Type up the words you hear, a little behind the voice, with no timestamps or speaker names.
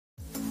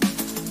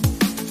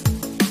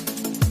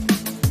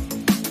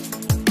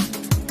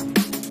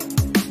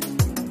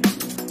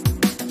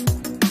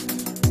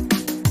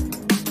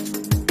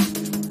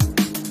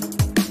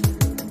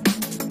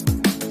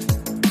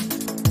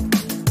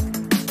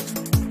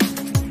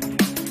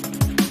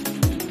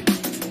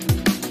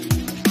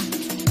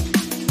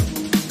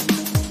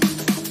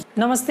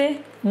नमस्ते,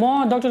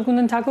 म डाक्टर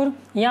कुन्दन ठाकुर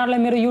यहाँहरुलाई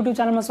मेरो YouTube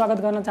च्यानलमा स्वागत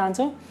गर्न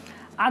चाहन्छु।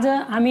 आज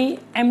हामी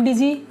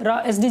MDG र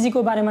SDG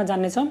को बारेमा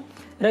जान्ने छौं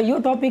र यो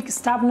topic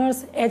staff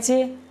nurse, HA,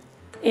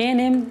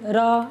 ANM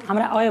र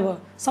हाम्रा अयब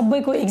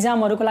सबैको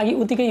एक्जामहरुको लागि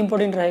उतिकै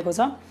इम्पोर्टेन्ट रहेको छ।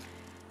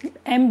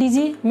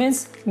 MDG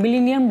means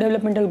Millennium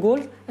Developmental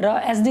Goal र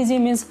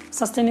SDG means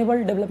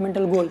Sustainable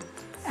Developmental Goal।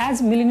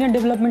 As millennium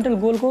developmental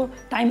गोलको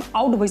टाइम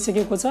आउट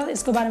भइसकेको छ,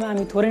 यसको बारेमा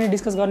हामी थोरै नै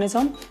डिस्कस गर्ने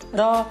छौं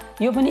र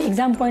यो पनि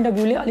एक्जाम पोइन्ट अफ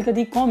भ्यूले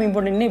अलिकति कम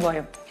इम्पोर्टेन्ट नै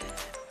भयो।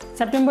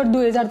 सेप्टेम्बर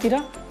 2000 तिर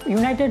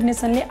युनाइटेड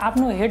नेसनले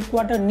आफ्नो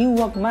हेडक्वार्टर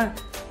न्यूयर्कमा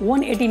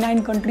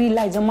 189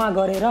 कन्ट्रीलाई जम्मा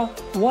गरेर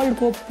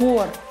वर्ल्डको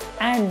poor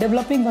and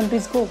developing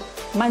कन्ट्रीजको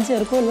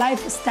मान्छेहरुको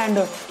life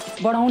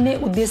standard बढाउने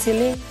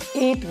उद्देश्यले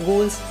 8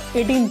 गोल्स,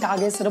 18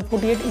 टार्गेट्स र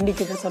 48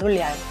 इन्डिकेटर्सहरु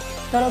ल्यायो।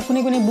 तर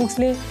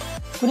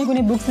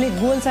कुनै बुक्सले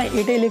गोल चाहिँ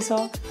 8 लेख्छ,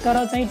 तर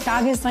चाहिँ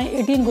टार्गेट चाहिँ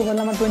 18 को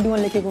बदलामा 21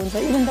 लेखेको हुन्छ।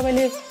 इभन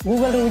तपाईले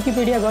गुगल र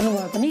विकिपीडिया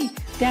गर्नुभयो पनि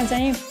त्यहाँ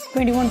चाहिँ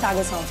 21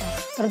 टार्गेट्स आउँछ।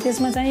 तर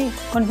त्यसमा चाहिँ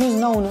कन्फ्युज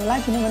नहुनु होला,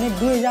 किनभने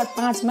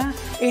 2005 मा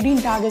 18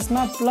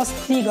 टार्गेट्समा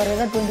 +3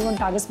 गरेर 21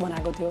 टार्गेट्स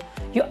बनाएको थियो।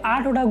 यो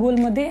 8 वटा गोल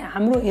मध्ये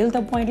हाम्रो हेल्थ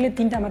पोइन्टले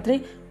 3टा मात्रै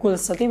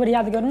गोल्स छ। त्यही भएर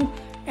याद गर्नु,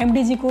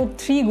 MDG को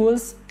 3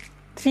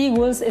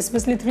 goals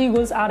specially 3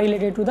 goals are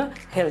related to the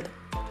health.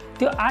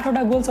 त्यो 8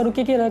 वटा गोल्सहरु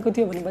के रहेको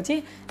थियो भनेपछि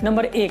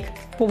number 1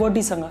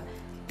 पोभर्टीसँग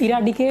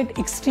eradicate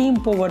extreme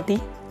poverty,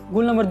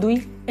 goal number 2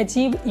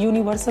 achieve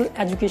universal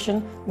education,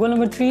 goal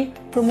number 3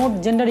 promote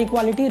gender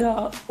equality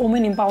र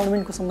वुमेन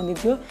एम्पावरमेन्टको सम्बन्धित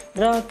थियो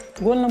र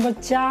गोल नम्बर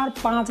 4,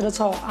 5 र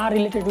 6 आर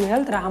रिलेटेड टु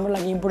हेल्थ र हाम्रो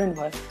लागि इम्पोर्टेन्ट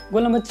भयो।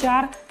 Goal number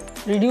 4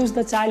 reduce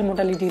the child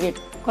mortality rate,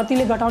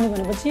 कतिले घटाउने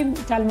भनेपछि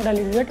चाइल्ड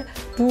मोर्टालिटी रेट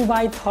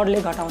 2/3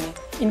 ले घटाउने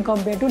इन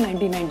कम्पेयर टु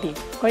 1990,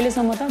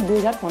 कहिलेसम्म त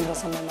 2015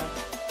 सम्ममा।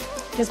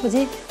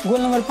 त्यसपछि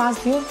गोल नम्बर 5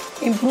 थियो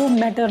इम्प्रुभ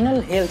म्याटर्नल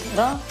हेल्थ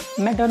र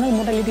म्याटर्नल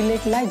मोर्टालिटी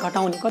रेटलाई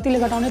घटाउने, कतिले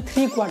घटाउने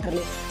 3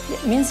 क्वार्टरले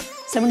मिन्स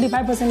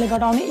 75% ले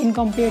घटाउने इन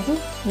कम्पेयर टु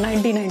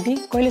 1990,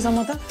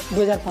 कहिलेसम्म त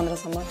 2015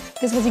 सम्म।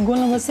 त्यसपछि goal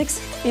number 6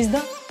 is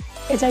the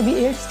HIV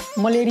AIDS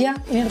malaria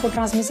यिनीहरुको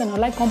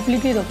ट्रान्समिसनहरुलाई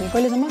completely रोक्ने,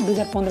 कहिलेसम्म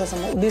 2015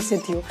 सम्म उद्देश्य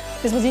थियो।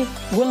 त्यसपछि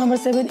goal number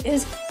 7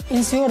 is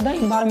ensure the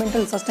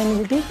environmental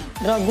sustainability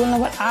र गोल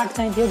नम्बर 8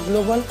 चाहिँ थियो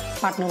ग्लोबल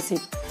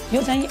पार्टनरशिप।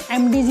 यो चाहिँ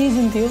MDG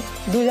जुन थियो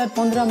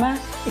 2015 मा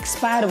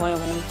एक्सपायर भयो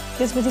भने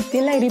त्यसपछि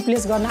त्यसलाई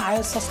रिप्लेस गर्न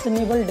आयो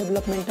सस्टेनेबल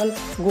डेभलपमेन्टल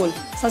गोल।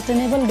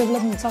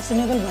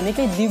 सस्टेनेबल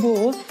भनेकै दिगो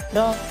हो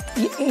र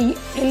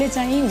यसले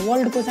चाहिँ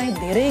वर्ल्डको चाहिँ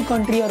धेरै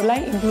कन्ट्रीहरुलाई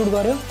इन्क्लुड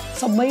गर्यो,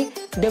 सबै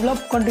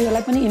डेभलप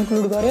कन्ट्रीहरुलाई पनि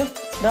इन्क्लुड गर्यो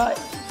र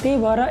त्यही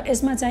भएर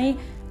यसमा चाहिँ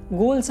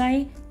गोल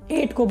चाहिँ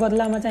 8 को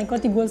बदलामा चाहिँ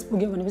कति गोल्स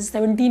पुग्यो भनेपछि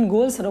 17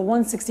 गोल्स र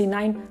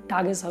 169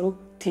 टार्गेट्सहरु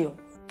थियो।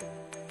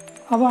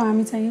 अब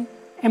हामी चाहिँ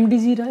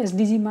MDG र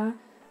SDG मा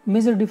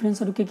मेजर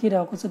डिफरेन्सहरु के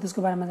रहेको छ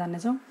त्यसको बारेमा जान्ने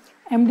छौं।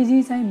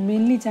 MDG चाहिँ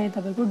मेनली चाहिँ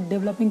तपाईको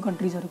डेभलपिङ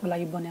कन्ट्रीजहरुको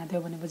लागि बनाएको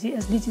थियो भनेपछि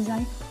SDG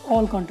चाहिँ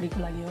अल कन्ट्रीको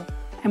लागि हो।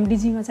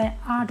 MDG मा चाहिँ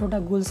 8 वटा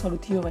गोल्सहरु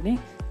थियो भने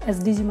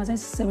SDG मा चाहिँ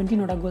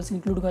 17 वटा गोल्स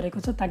इन्क्लुड गरेको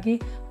छ ताकि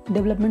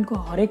डेभलपमेन्टको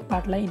हरेक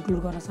पार्टलाई इन्क्लुड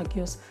गर्न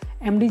सकियोस्।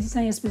 MDG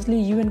चाहिँ स्पेशली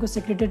UN को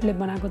सेक्रेटेरिएटले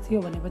बनाएको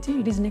थियो भनेपछि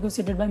it is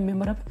negotiated by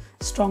member of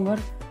stronger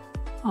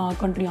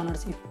country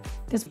ownership.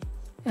 त्यस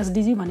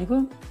SDG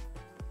भनेको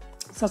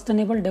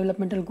सस्टेनेबल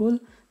डेभलपमेन्टल गोल,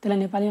 त्यसलाई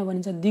नेपालीमा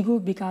भनिन्छ दिगो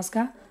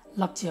विकासका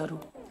लक्ष्यहरू।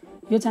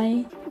 यो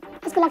चाहिँ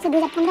यसको लक्ष्य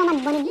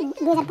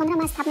 2015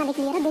 मा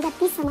स्थापनादेखि लिएर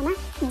 2030 सम्ममा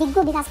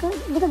दिगो विकासका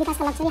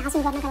लक्ष्य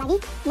हासिल गर्नका लागि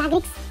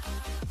नागरिक,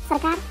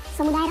 सरकार,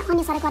 समुदाय र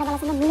अन्य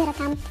सरकारवालासँग मिलेर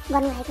काम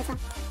गर्नुभएको छ।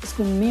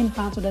 यसको मेन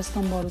 5 वटा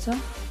स्तम्भहरू छ।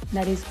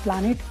 दैट इज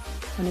प्लानेट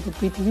भनेको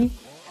पृथ्वी,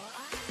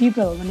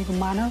 पिपल भनेको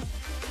मानव,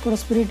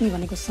 प्रोस्पेरिटी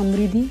भनेको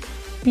समृद्धि,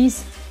 पीस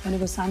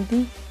भनेको शान्ति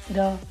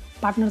र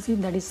पार्टनरशिप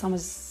दैट इज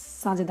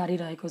साझेदारी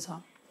रहेको छ।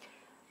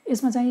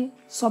 यसमा चाहिँ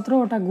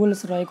 17 वटा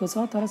गोल्स रहेको छ,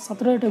 तर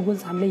 17 वटा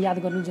गोल्स हामीले याद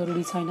गर्नु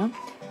जरुरी छैन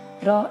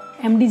र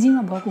MDG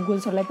मा भएको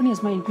गोल्सहरुलाई पनि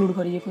यसमा इन्क्लुड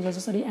गरिएको छ।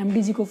 जसरी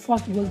MDG को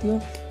फर्स्ट गोल थियो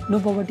नो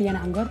पोभर्टी एन्ड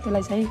हंगर,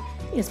 त्यसलाई चाहिँ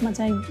यसमा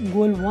चाहिँ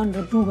गोल 1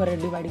 र 2 गरेर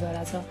डिभाइड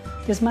गरेको छ।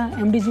 त्यसमा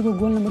MDG को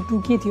गोल नम्बर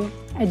 2 के थियो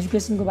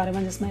एजुकेसनको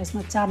बारेमा, जसमा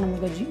यसमा 4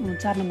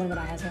 नम्बरमा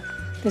राखेको छ।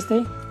 त्यस्तै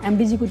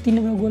MDG को 3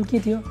 नम्बरको गोल के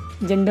थियो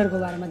जेन्डरको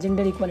बारेमा,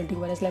 जेन्डर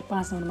इक्वालिटीको बारेमा, यसलाई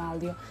 5 नम्बरमा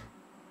हाल्दियो।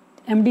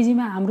 MDG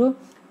मा हाम्रो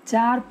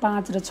 4,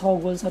 5 र 6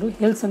 गोल्सहरु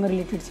हेल्थसँग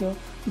रिलेटेड थियो,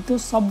 त्यो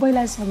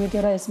सबैलाई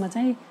समेटेर यसमा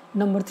चाहिँ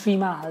नम्बर 3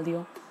 मा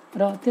हाल्दियो।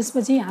 र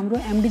त्यसपछि हाम्रो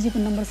MDG को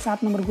नम्बर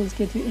 7 नम्बर गोल्स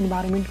के थियो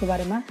इन्भाइरोमेन्टको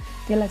बारेमा,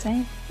 त्यसलाई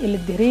चाहिँ यसले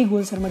धेरै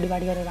गोल्सहरुमा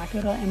डिभाइड गरेर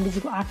राख्यो र MDG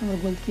को 8 नम्बर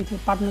गोल के थियो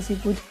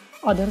पार्टनरशिप विथ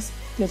अदर्स,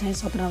 त्यो चाहिँ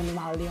 17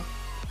 नम्बरमा हाल्दियो।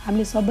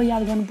 हामीले सबै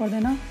याद गर्नु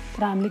पर्दैन,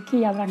 तर हामीले के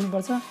याद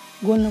राख्नुपर्छ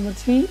goal number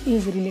 3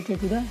 is related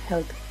to the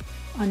health.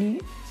 अनि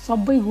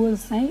सबै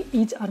गोल्स चाहिँ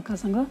इच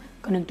अर्कासँग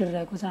कनेक्टेड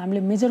रहेको छ।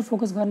 हामीले मेजर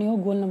फोकस गर्ने हो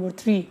goal number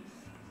 3।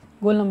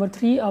 Goal number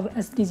 3 of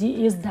SDG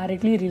is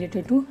directly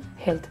related to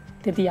health,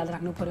 त्यति याद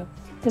राख्नु पर्यो।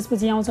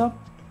 त्यसपछि आउँछ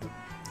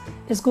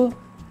यसको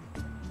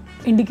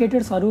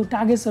इन्डिकेटर्सहरू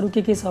टार्गेट्सहरू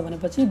के छ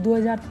भनेपछि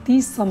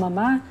 2030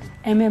 सम्ममा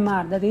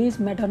MMR that is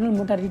maternal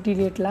mortality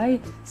रेटलाई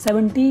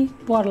 70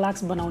 पर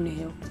लाख बनाउने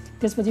हो।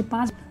 त्यसपछि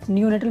 5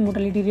 नियोनेटल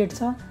मोर्टालिटी रेट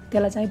छ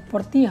त्यसलाई चाहिँ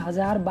प्रति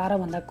 1012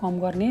 भन्दा कम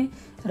गर्ने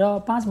र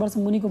 5 वर्ष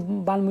मुनिको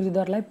बाल मृत्यु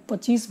दरलाई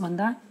 25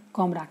 भन्दा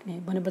कम राख्ने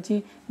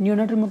भनेपछि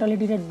नियोनेटल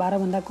मोर्टालिटी रेट 12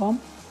 भन्दा कम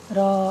र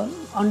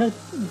अन्डर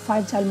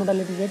 5 चाइल्ड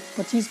मोर्टालिटी रेट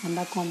 25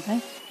 भन्दा कम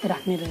चाहिँ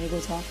राख्ने रहेको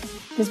छ।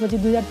 त्यसपछि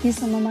 2030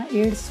 सम्ममा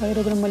एड्स,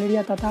 क्षयरोग र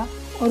मलेरिया तथा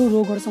अरू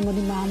रोगहरू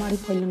सम्बन्धी महामारी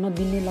फैलिन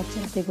नदिने लक्ष्य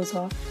राखेको छ।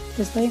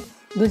 त्यस्तै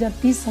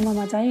 2030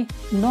 सम्ममा चाहिँ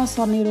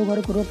नसर्ने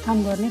रोगहरूको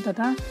रोकथाम गर्ने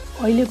तथा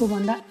अहिलेको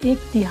भन्दा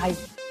 1/3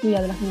 यो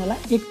याद राख्नु होला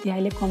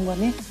 1/3ले कम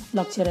गर्ने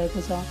लक्ष्य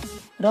रहेको छ।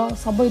 र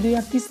सबै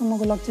 2030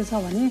 सम्मको लक्ष्य छ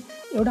भने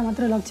एउटा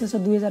मात्र लक्ष्य छ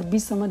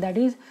 2020 सम्म द्याट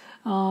इज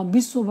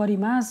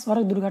विश्वभरिमा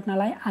सडक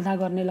दुर्घटनालाई आधा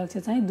गर्ने लक्ष्य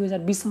चाहिँ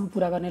 2020 सम्म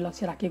पुरा गर्ने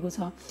लक्ष्य राखेको छ।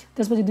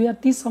 त्यसपछि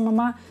 2030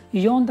 सम्ममा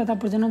यौन तथा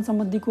प्रजनन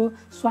सम्बन्धीको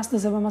स्वास्थ्य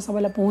सेवामा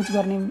सबैलाई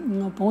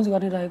पहुँच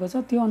गर्ने रहेको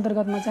छ। त्यो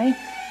अन्तर्गतमा चाहिँ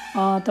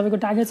तपाईँको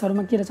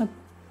टार्गेट्सहरूमा के रहेछ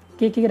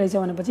के रहेछ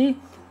भनेपछि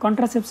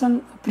कन्ट्रासेप्सन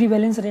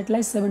प्रिभेलेन्स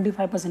रेटलाई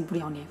 75%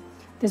 पुर्याउने।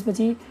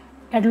 त्यसपछि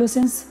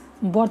एडोलेसेन्स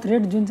बर्थ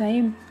रेट जुन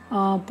चाहिँ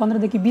 15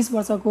 देखि 20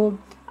 वर्षको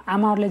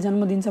आमाहरूले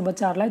जन्म दिन्छ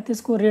बच्चाहरूलाई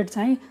त्यसको रेट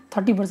चाहिँ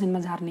 30% मा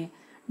झार्ने।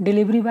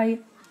 डेलिभरी बाई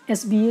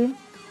एसबिए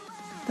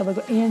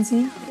तपाईँको एएनसी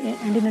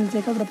एन्टिनेटल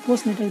चेकअप र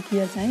पोस्टनेटल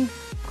केयर चाहिँ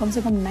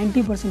कमसेकम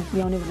 90%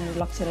 पुर्याउने भनेर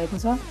लक्ष्य रहेको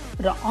छ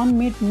र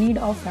अनमेट निड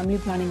अफ फ्यामिली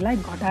प्लानिङलाई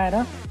घटाएर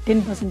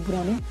 10%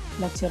 पुर्याउने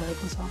लक्ष्य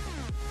रहेको छ।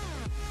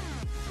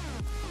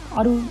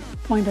 अरू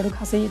पोइन्टहरू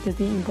खासै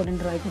त्यति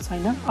इम्पोर्टेन्ट रहेको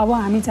छैन।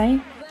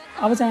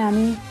 अब चाहिँ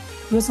हामी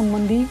यो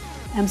सम्बन्धी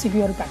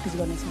एमसीक्यूहरू प्र्याक्टिस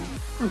गर्नेछौँ।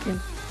 ओके,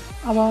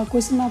 अब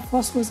क्वेसनमा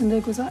फर्स्ट क्वेसन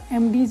रहेको छ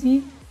MDG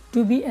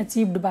to be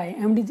एचिभ्ड by.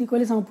 MDG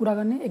कहिलेसम्म पुरा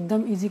गर्ने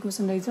एकदम इजी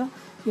क्वेसन रहेछ।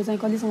 यो चाहिँ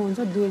कहिलेसम्म हुन्छ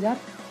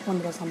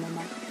 2015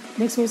 सम्ममा।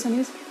 Next question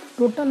is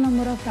total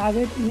number of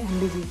target in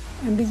MDG.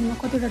 एमडिजीमा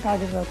कतिवटा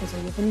टार्गेट रहेको छ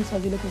यो पनि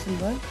सजिलो क्वेसन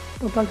भयो।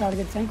 टोटल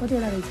टार्गेट चाहिँ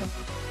कतिवटा रहेछ?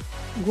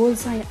 गोल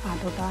चाहिँ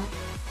 8वटा,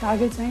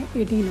 टार्गेट चाहिँ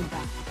 18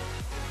 वटा।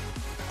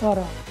 तर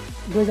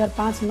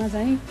 2005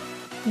 चाहिँ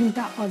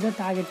 3टा अझ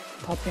टार्गेट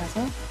थपिया छ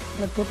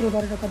र टोटल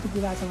गरेर कति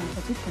पुरा छ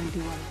भनेपछि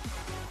 21।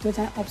 त्यो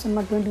चाहिँ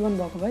अप्सनमा 21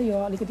 भएको भए यो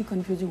अलिकति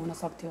कन्फ्युजिङ हुन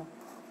सक्थ्यो।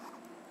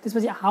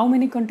 त्यसपछि how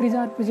many countries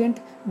are present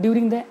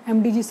during the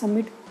MDG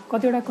summit.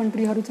 कतिवटा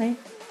कन्ट्रीहरू चाहिँ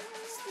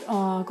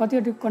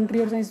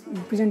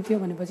प्रेजेन्ट थियो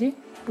भनेपछि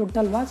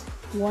टोटल वाज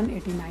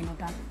 189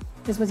 वटा।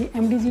 त्यसपछि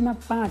एमडिजीमा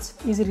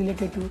 5 इज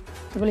रिलेटेड टु।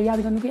 तपाईँले याद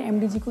गर्नु कि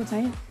एमडिजीको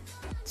चाहिँ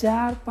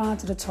 4,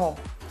 5 र 6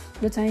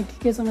 यो चाहिँ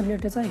केसँग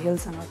रिलेटेड छ?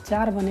 हेल्थसँग।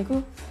 4 भनेको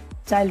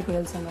चाइल्डको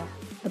हेल्थसँग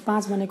र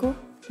 5 भनेको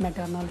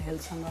म्याटर्नल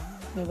हेल्थसँग।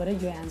 यो भएर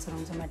यो एन्सर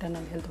हुन्छ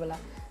म्याटर्नल हेल्थवाला।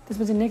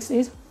 त्यसपछि नेक्स्ट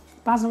इज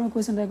 5 नम्बर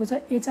क्वेसन रहेको छ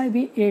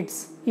HIV AIDS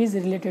is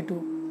related to.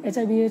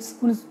 HIV AIDS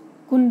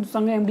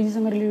कुनसँग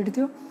एमडिजीसँग related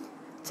थियो?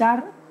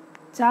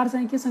 4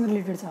 चाहिँ केसँग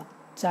रिलेटेड छ?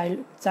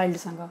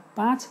 चाइल्डसँग।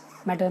 5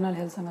 म्याटर्नल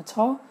हेल्थसँग।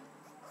 6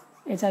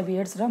 एचआइभी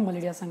एड्स र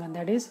मलेरियासँग।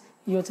 द्याट इज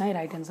यो चाहिँ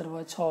राइट एन्सर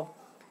भयो 6।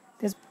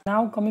 त्यस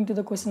now coming to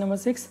the question number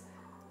 6।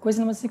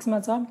 Question number 6 मा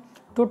छ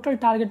टोटल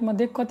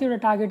टार्गेटमध्ये कतिवटा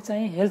टार्गेट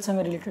चाहिँ हेल्थसँग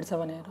रिलेटेड छ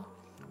भनेर।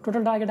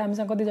 टोटल टार्गेट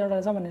हामीसँग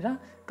कतिवटा छ भनेर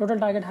टोटल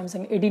टार्गेट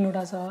हामीसँग 18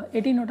 वटा छ।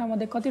 18 वटा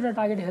मध्ये कतिवटा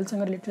टार्गेट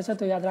हेल्थसँग रिलेटेड छ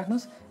त्यो याद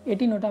राख्नुहोस्।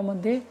 18 वटा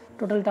मध्ये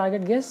टोटल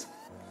टार्गेट गेस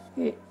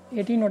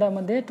 18 वटा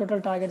मध्ये टोटल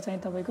टार्गेट चाहिँ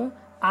तपाईँको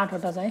 8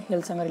 वटा चाहिँ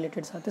हेल्थसँग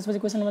रिलेटेड छ। त्यसपछि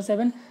क्वेसन नम्बर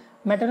 7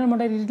 म्याटर्नल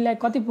मोर्टालिटीलाई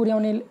कति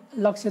पुर्याउने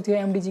लक्ष्य थियो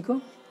एमडिजीको?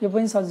 यो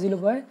पनि सजिलो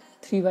भयो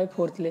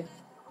 3/4ले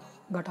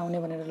घटाउने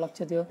भनेर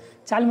लक्ष्य थियो।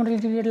 चाइल्ड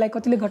मोर्टालिटी रेटलाई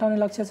कतिले घटाउने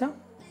लक्ष्य छ?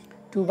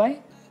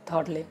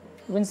 2/3ले।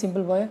 यो पनि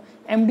सिम्पल भयो।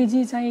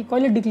 एमडिजी चाहिँ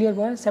कहिले डिक्लेयर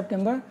भयो?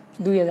 सेप्टेम्बर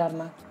 2000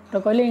 मा र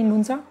कहिले इन्ड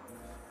हुन्छ?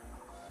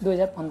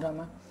 2015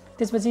 मा।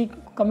 त्यसपछि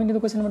coming to the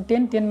question number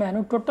 10। 10 मा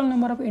हेर्नु टोटल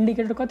नम्बर अफ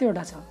इन्डिकेटर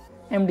कतिवटा छ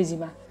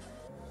एमडिजीमा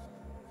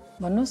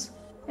भन्नुहोस्।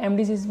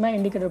 एमडिजीमा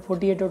इन्डिकेटर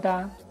 48 वटा।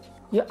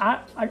 यो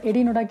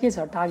 18 वटा के छ?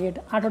 टार्गेट।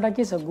 8 वटा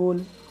के छ?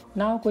 Goal.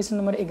 Now question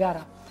number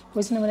 11।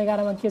 Question number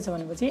 11 मा के छ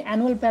भनेपछि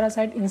एनुअल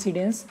प्यारासाइट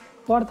इन्सिडेन्स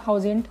पर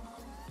 1000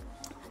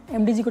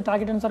 एमडिजीको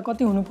टार्गेट अनुसार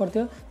कति हुनु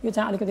पर्थ्यो? यो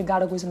चाहिँ अलिकति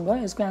गाह्रो क्वेसन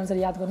भयो। यसको आन्सर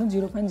याद गर्नु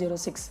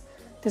 0.06।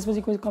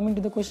 त्यसपछि coming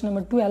to the question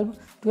number 12।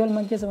 12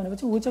 मा के छ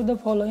भनेपछि which of the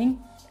following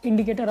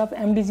indicator of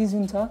MDG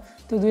जुन छ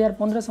त्यो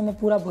 2015 सम्म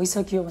पुरा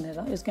भइसक्यो भनेर।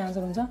 यसको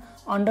आन्सर हुन्छ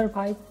अन्डर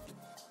 5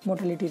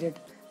 मोर्टालिटी रेट।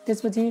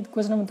 त्यसपछि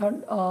क्वेसन नम्बर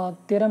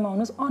 13 मा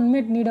आउनुहोस्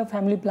unmet need of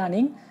family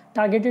planning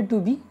targeted to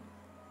be.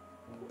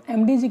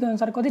 एमडिजीको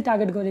अनुसार कति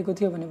टार्गेट गरेको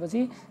थियो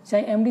भनेपछि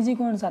चाहिँ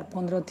एमडिजीको अनुसार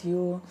 15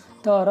 थियो।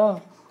 तर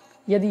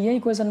यदि यही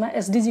क्वेसनमा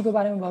एसडिजीको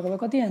बारेमा भएको भए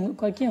कति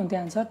के हुन्थ्यो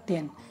आन्सर?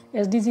 10।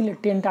 एसडिजीले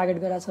 10 टार्गेट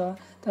गरेको छ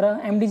तर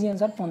एमडिजी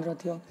अनुसार 15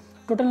 थियो।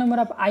 Total number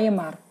of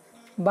आइएमआर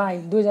by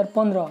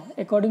 2015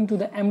 according to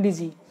the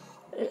MDG.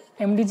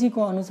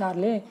 एमडिजीको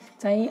अनुसारले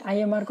चाहिँ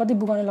आइएमआर कति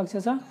पुगाउने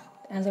लक्ष्य छ?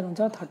 आन्सर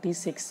हुन्छ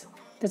 36।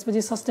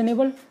 त्यसपछि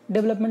sustainable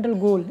developmental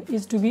goal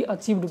is to be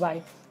अचिभ्ड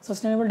by.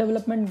 Sustainable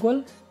development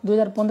goal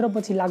 2015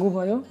 पछि लागू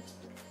भयो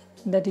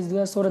द्याट इज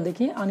 2016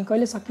 देखि अनि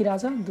कहिले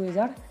सकिरहेछ?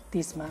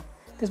 2030 मा।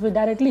 त्यसपछि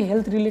directly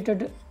health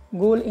related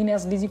goal in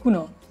SDG कुन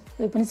हो?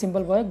 यो पनि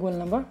सिम्पल भयो गोल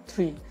नम्बर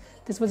 3।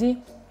 त्यसपछि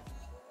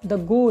the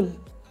goal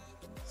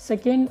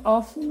second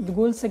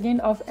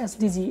of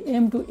SDG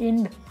am to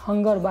and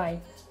hunger by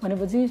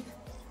भनेपछि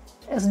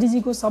एसडिजी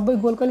को सबै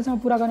गोल कहिलेसम्म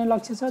पुरा गर्ने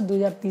लक्ष्य छ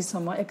 2030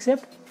 सम्म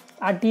एक्सेप्ट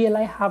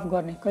आरटिएलाई हाफ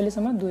गर्ने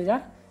कहिलेसम्म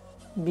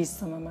 2020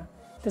 सम्ममा।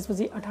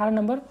 त्यसपछि 18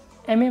 नम्बर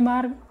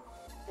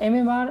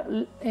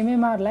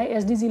एमएमआरलाई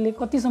एसडिजीले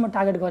कतिसम्म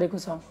टार्गेट गरेको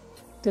छ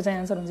त्यो चाहिँ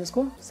आन्सर हुन्छ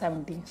यसको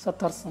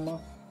 70 सम्म।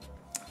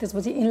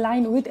 त्यसपछि इन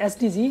लाइन विथ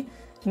एसडिजी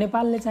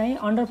नेपालले चाहिँ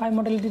अन्डर 5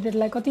 मोर्टालिटी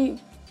रेटलाई कति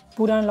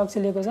पुर्याउने लक्ष्य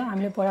लिएको छ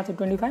हामीले पढाएको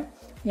थियो 25,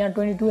 यहाँ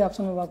 22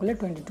 अप्सनमा भएकोले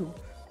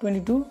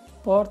 22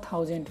 पर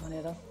 1000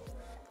 भनेर।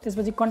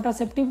 त्यसपछि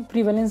contraceptive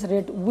प्रिभेलेन्स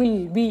rate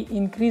will be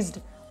इन्क्रिज्ड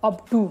up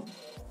to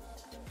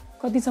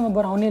कतिसम्म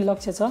बढाउने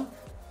लक्ष्य छ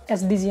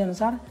एसडिजी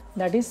अनुसार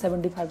द्याट इज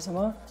 75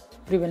 सम्म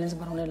प्रिभेलेन्स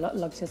बढाउने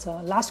लक्ष्य छ।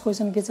 लास्ट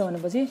क्वेसन के छ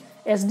भनेपछि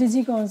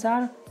एसडिजी को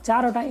अनुसार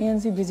 4वटा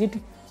एएनसी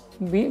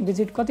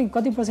भिजिट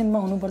कति पर्सेन्टमा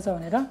हुनुपर्छ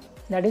भनेर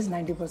द्याट इज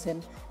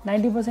 90%।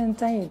 90%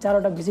 चाहिँ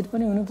 4वटा भिजिट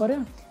पनि हुनु पर्यो,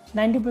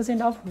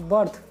 90% अफ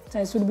बर्थ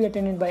चाहिँ सुड बी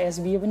अटेन्डेड बाई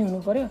एसबिए पनि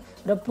हुनु पर्यो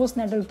र पोस्ट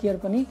नेटल केयर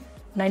पनि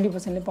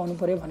 90%ले पाउनु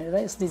पर्यो भनेर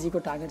एसडिजी को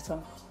टार्गेट छ।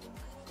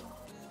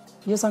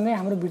 यो सँगै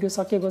हाम्रो भिडियो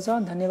सकिएको छ।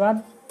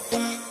 धन्यवाद।